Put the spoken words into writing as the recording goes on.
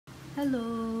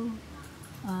Hello,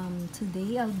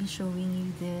 today I'll be showing you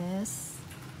this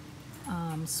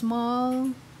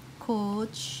small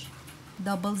Coach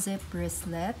double zip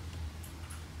wristlet.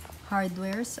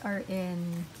 Hardwares are in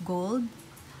gold.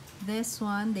 This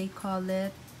one they call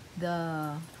it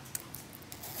the,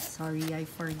 sorry I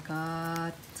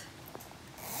forgot,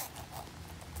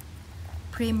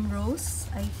 primrose,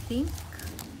 I think.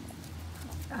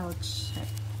 I'll check.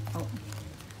 Oh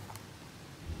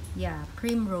yeah,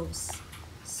 primrose.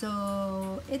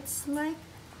 So it's like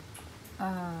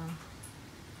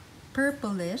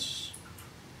purplish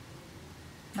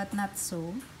but not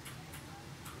so.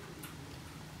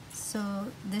 So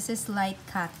this is light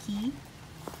khaki.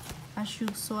 As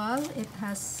usual, it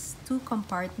has two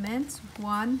compartments.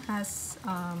 One has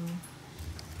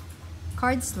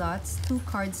card slots, two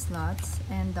card slots,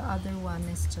 and the other one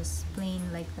is just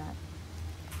plain like that.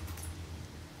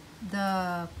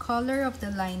 The color of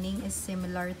the lining is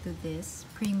similar to this,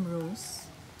 primrose.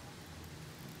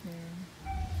 There.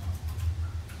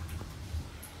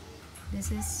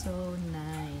 This is so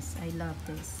nice. I love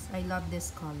this. I love this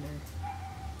color.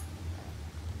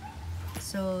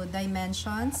 So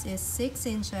dimensions is 6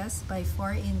 inches by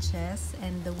 4 inches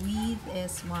and the width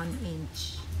is 1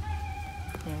 inch.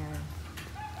 There.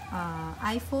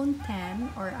 iPhone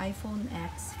 10 or iPhone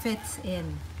X fits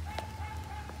in.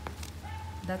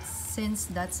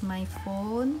 Since that's my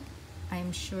phone,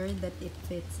 I'm sure that it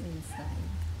fits inside.